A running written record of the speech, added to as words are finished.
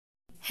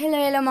Hello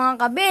mga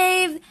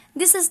ka-babe!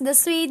 This is the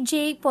Sweet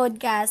J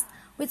podcast,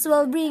 which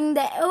will bring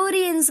the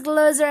audience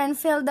closer and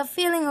feel the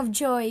feeling of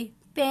joy,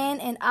 pain,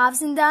 and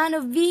ups and downs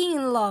of being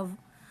in love.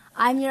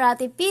 I'm your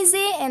Ate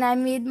Pizzy, and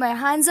I'm with my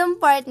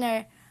handsome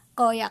partner,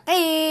 Kuya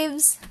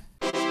Caves.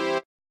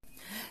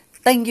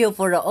 Thank you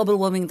for the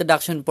overwhelming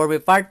introduction for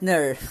my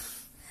partner.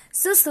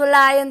 Sus,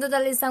 wala yun,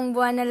 total isang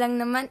buwan na lang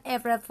naman,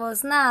 April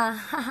Fools na.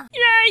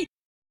 Yay!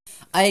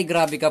 Ay,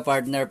 grabe ka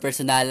partner,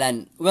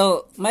 personalan.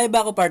 Well, may iba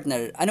ko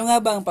partner. Ano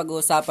nga ba ang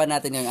pag-uusapan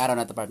natin ngayong araw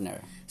na to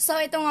partner?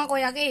 So ito nga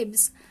Kuya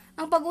Caves,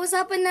 ang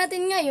pag-uusapan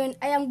natin ngayon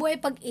ay ang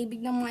buhay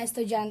pag-ibig ng mga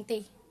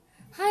estudyante.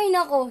 Hay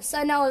nako,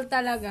 sana all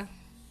talaga.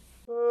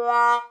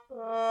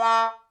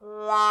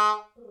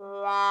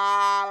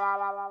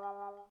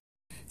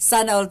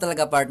 Sana all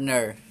talaga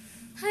partner.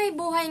 Hay,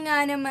 buhay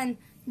nga naman.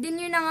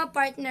 Din yun na nga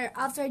partner,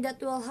 after that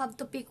we'll have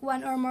to pick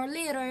one or more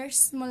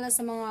letters mula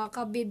sa mga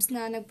kabibs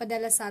na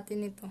nagpadala sa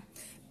atin ito.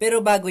 Pero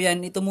bago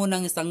yan, ito muna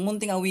ang isang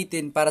munting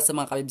awitin para sa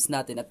mga kabibs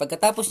natin. At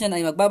pagkatapos niyan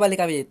ay magbabalik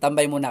kami,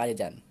 tambay muna kayo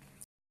dyan.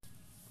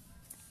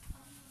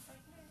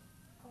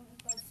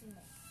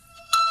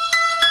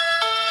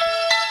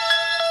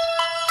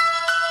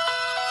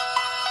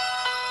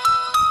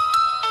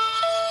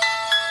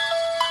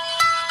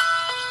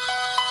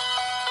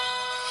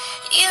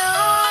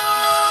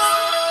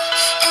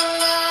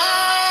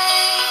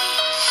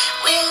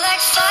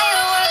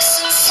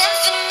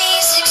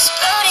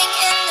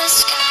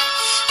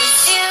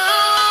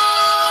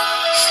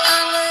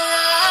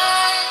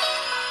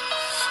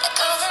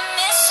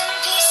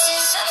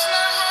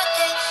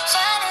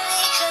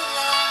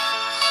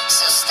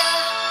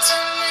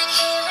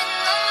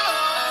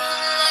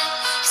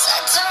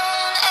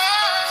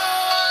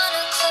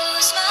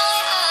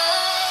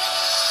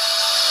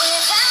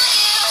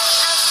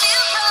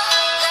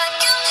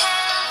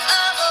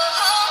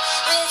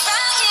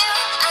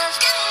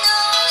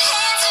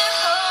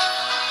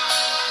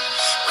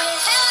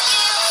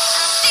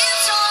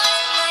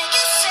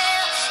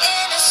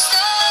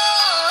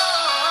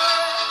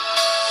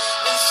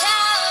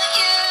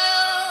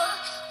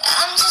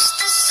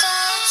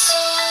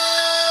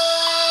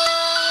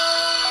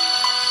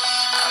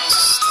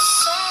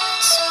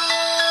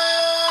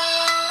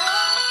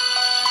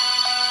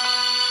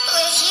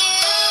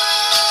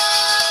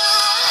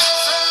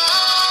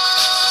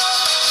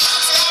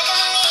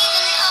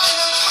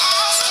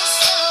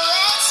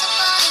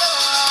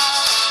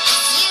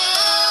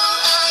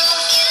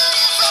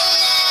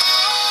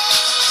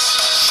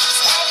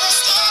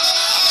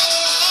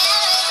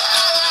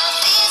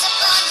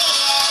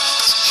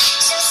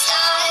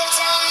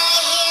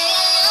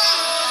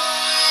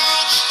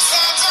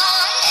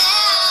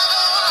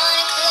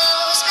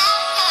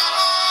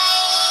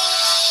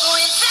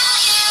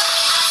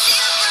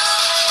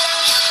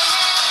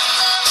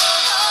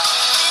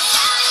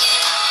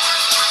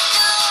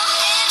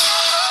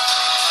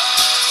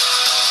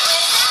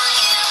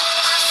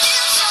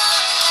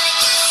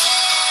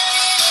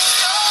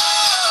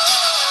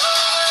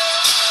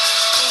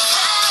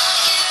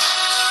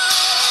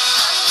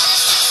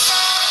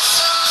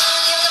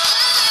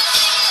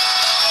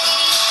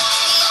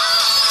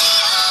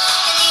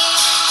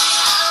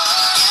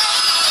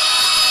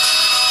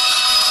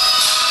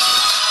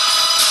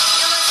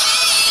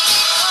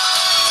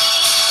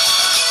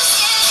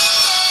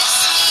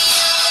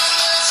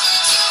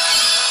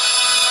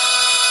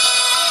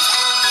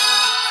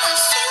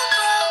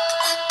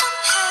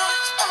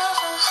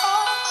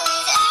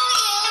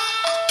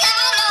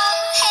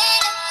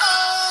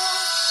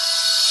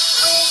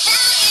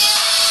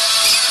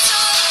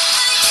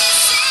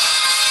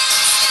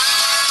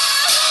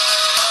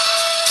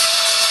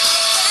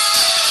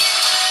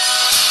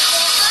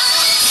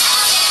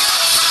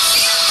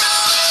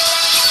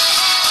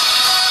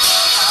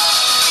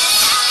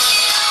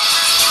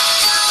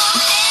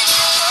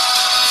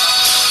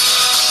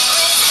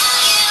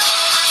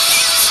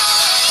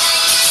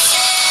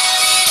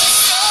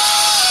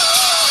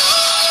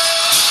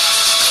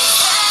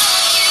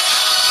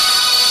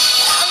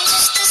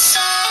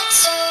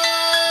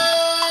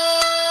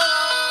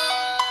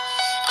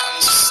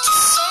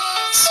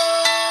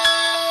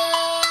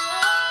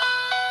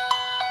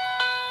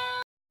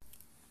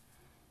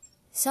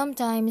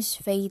 Sometimes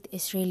fate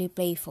is really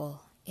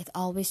playful. It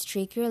always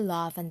tricks your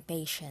love and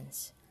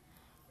patience.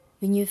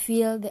 When you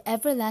feel the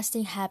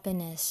everlasting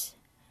happiness,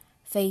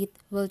 fate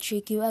will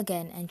trick you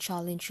again and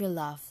challenge your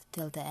love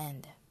till the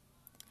end.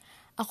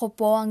 Ako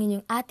po ang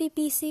inyong Ate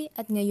PC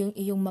at ngayong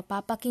iyong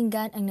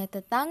mapapakinggan ang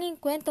natatanging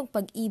kwentong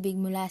pag-ibig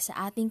mula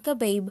sa ating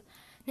kababe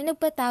na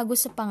nagpatago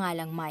sa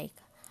pangalang Mike.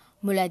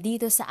 Mula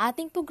dito sa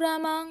ating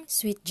programang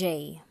Sweet J.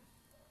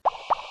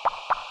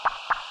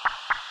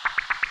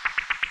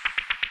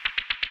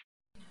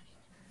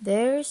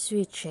 There's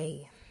Sweet J.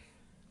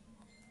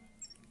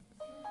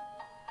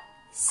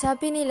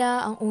 Sabi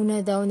nila ang una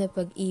daw na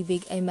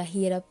pag-ibig ay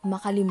mahirap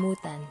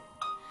makalimutan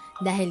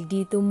dahil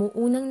dito mo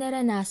unang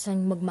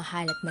naranasang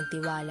magmahal at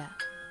magtiwala.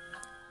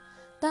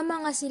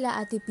 Tama nga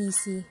sila Ate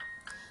PC,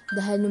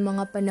 dahil noong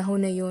mga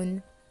panahon na yun,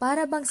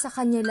 para bang sa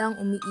kanya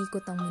lang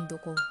umiikot ang mundo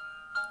ko.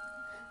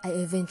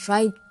 I even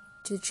tried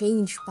to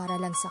change para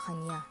lang sa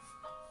kanya.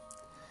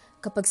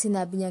 Kapag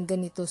sinabi niya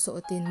ganito,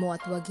 suotin mo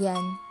at wag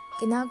yan,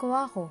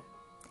 ginagawa ko.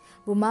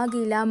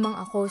 Bumagay lamang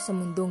ako sa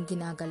mundong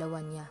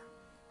ginagalawan niya.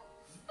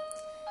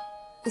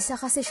 Isa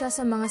kasi siya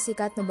sa mga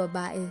sikat na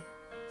babae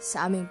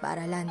sa aming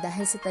paaralan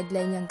dahil sa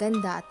taglay niyang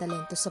ganda at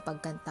talento sa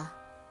pagkanta.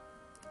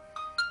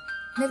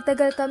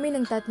 Nagtagal kami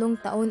ng 3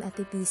 taon at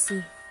TPC.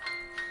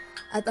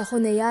 At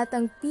ako na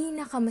yatang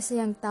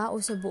pinakamasayang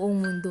tao sa buong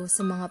mundo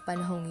sa mga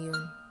panahong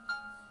iyon.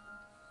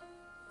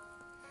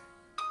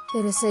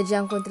 Pero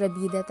sadyang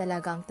kontrabida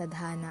talaga ang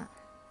tadhana.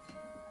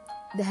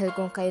 Dahil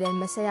kung kailan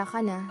masaya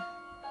ka na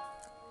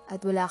at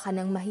wala ka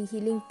nang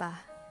mahihiling pa,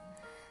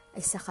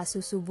 ay saka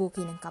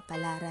susubukin ang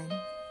kapalaran.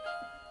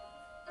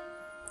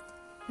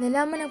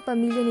 Nalaman ng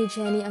pamilya ni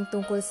Jenny ang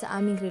tungkol sa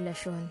aming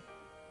relasyon.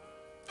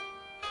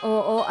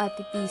 Oo,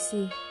 Ate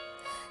PC.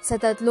 Sa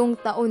 3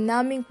 taon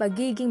naming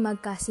pagiging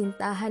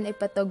magkasintahan ay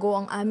patago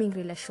ang aming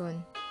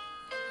relasyon.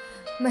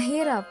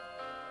 Mahirap,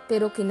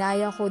 pero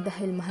kinaya ko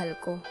dahil mahal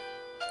ko.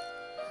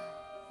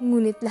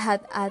 Ngunit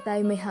lahat ata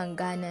ay may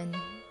hangganan.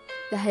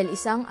 Dahil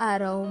isang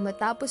araw,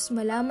 matapos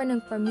malaman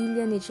ng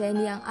pamilya ni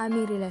Jenny ang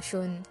aming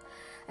relasyon,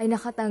 ay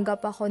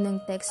nakatanggap ako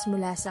ng text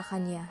mula sa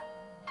kanya.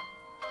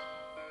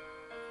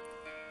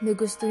 Na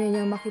gusto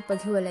niyang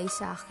makipaghiwalay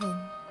sa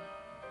akin.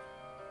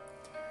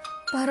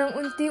 Parang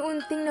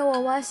unti-unting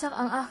nawawasak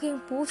ang aking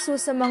puso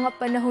sa mga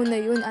panahon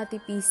na yun, Ate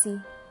PC.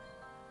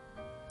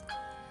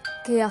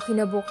 Kaya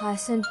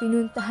kinabukasan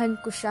pinuntahan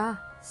ko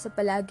siya sa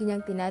palagi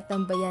niyang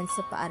tinatambayan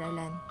sa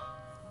paaralan.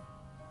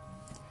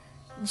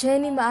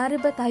 Jenny,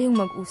 maaari ba tayong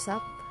mag-usap?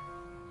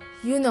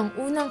 Yun ang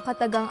unang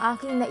katagang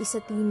aking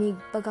naisatinig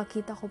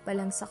pagkakita ko pa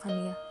lang sa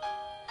kanya.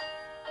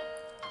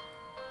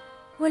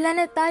 Wala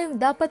na tayong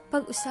dapat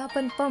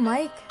pag-usapan pa,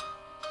 Mike.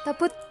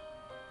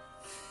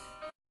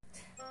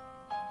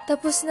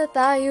 Tapos na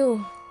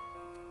tayo.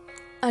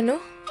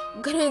 Ano?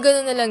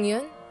 Ganun-ganun na lang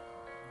yun?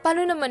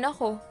 Paano naman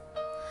ako?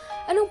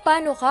 Anong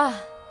paano ka?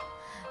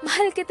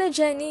 Mahal kita,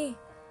 Jenny.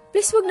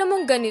 Please, wag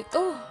naman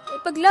ganito.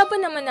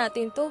 Ipaglaban naman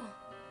natin to.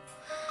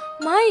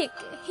 Mike,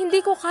 hindi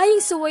ko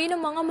kayang suwayin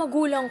ng mga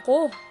magulang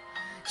ko.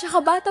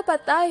 Tsaka bata pa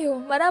tayo.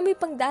 Marami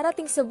pang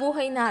darating sa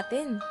buhay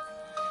natin.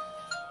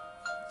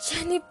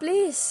 Jenny,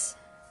 please.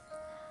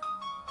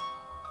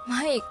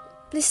 Mike,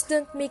 please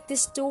don't make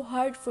this too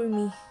hard for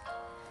me.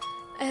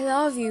 I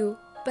love you,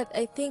 but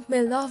I think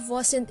my love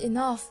wasn't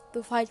enough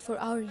to fight for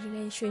our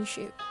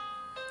relationship.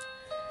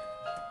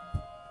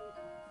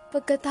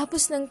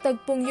 Pagkatapos ng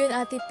tagpong yun,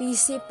 Ate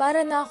PC,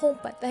 para na akong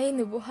patay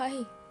na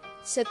buhay.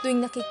 Sa tuwing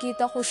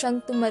nakikita ko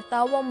siyang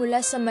tumatawa mula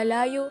sa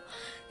malayo,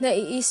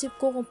 naiisip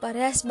ko kung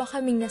parehas ba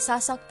kaming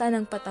nasasaktan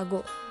ng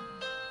patago.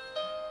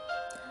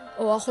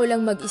 O ako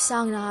lang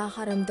mag-isa ang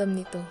nakakaramdam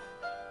nito.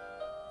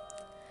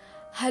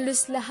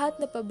 Halos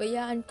lahat na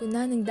pabayaan ko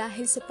na ng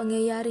dahil sa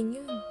pangyayaring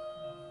yun.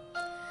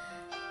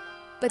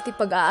 Pati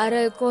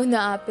pag-aaral ko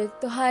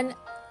naapektuhan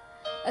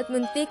at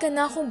muntikan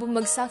na akong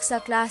bumagsak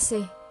sa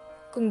klase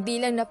kung di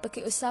lang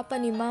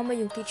napakiusapan ni Mama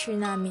yung teacher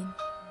namin.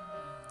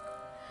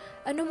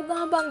 Ano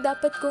nga ba ang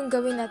dapat kong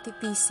gawin, Ate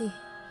PC?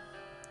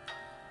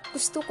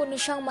 Gusto ko na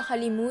siyang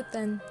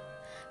makalimutan,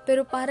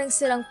 pero parang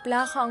sirang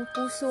plaka ang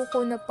puso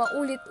ko na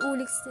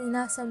paulit-ulit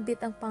sinasambit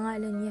ang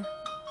pangalan niya.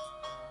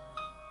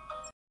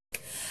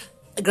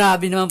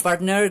 Grabe naman,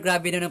 partner.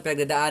 Grabe naman ang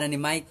pinagdadaanan ni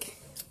Mike.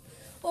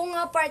 Oo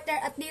nga,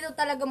 partner, at dito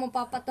talaga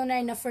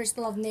mapapatunay na first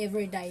love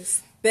never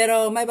dies.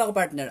 Pero may bako,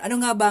 partner, ano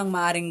nga ba ang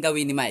maaring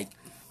gawin ni Mike?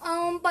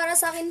 Para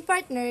sa akin,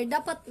 partner,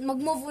 dapat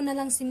mag-move on na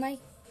lang si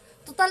Mike.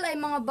 Total ay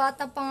mga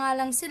bata pa nga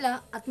lang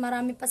sila at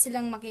marami pa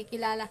silang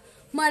makikilala.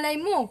 Malay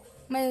mo,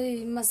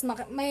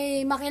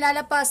 may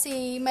makilala pa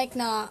si Mike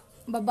na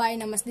babae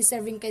na mas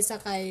deserving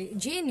kaysa kay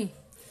Jenny.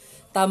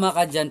 Tama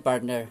ka dyan,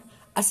 partner.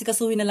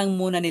 Asikasuhin na lang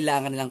muna nila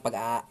ang kanilang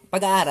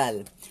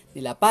pag-aaral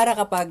nila para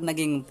kapag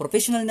naging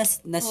professional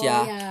na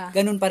siya,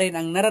 ganun pa rin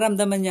ang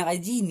nararamdaman niya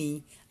kay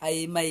Jenny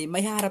ay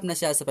may harap na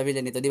siya sa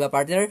pamilya nito. Di ba,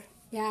 partner?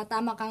 Yeah,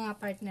 tama ka nga,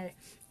 partner.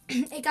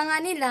 Ika nga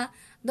nila,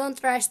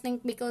 don't rush think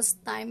because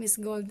time is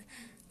gold.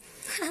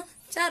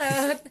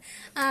 Charot.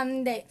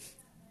 Hindi.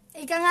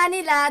 Ika nga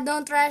nila,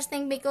 don't rush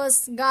think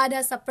because God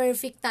has a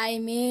perfect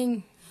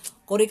timing.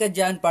 Kuri ka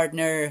dyan,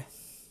 partner.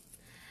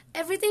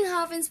 Everything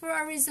happens for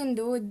a reason,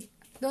 dude.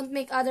 Don't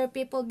make other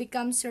people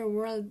become your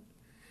world.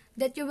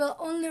 That you will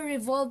only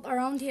revolve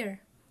around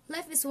here.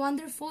 Life is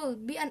wonderful.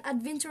 Be an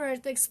adventurer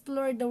to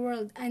explore the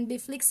world and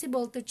be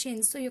flexible to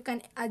change so you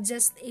can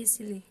adjust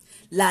easily.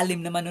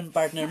 Lalim naman nun,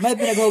 partner. May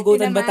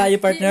pinaghugutan ba tayo,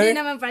 partner?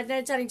 Hindi naman, partner.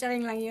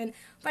 Charing-charing lang yun.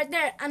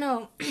 Partner,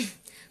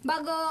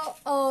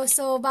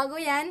 bago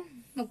yan,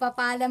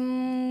 magpapaalam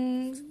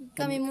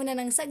kami muna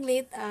ng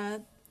saglit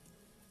at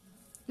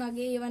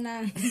mag-iwan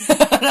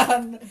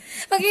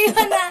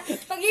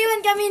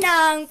kami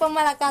ng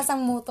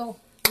pamalakasang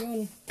muto.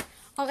 Yun.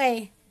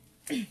 Okay.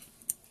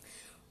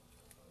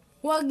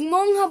 Huwag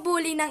mong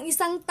habulin ng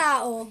isang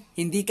tao.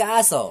 Hindi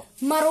ka aso.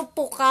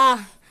 Marupok ka.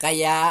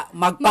 Kaya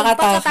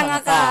magpakatanga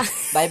ka.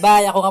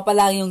 Bye-bye. Ako nga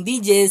pala yung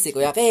DJ, si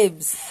Kuya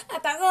Kebs.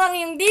 At ako ang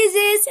iyong DJ,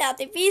 si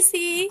Ate PC.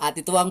 At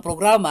ito ang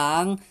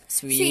programang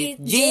Sweet Sweet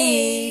J.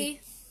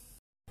 J.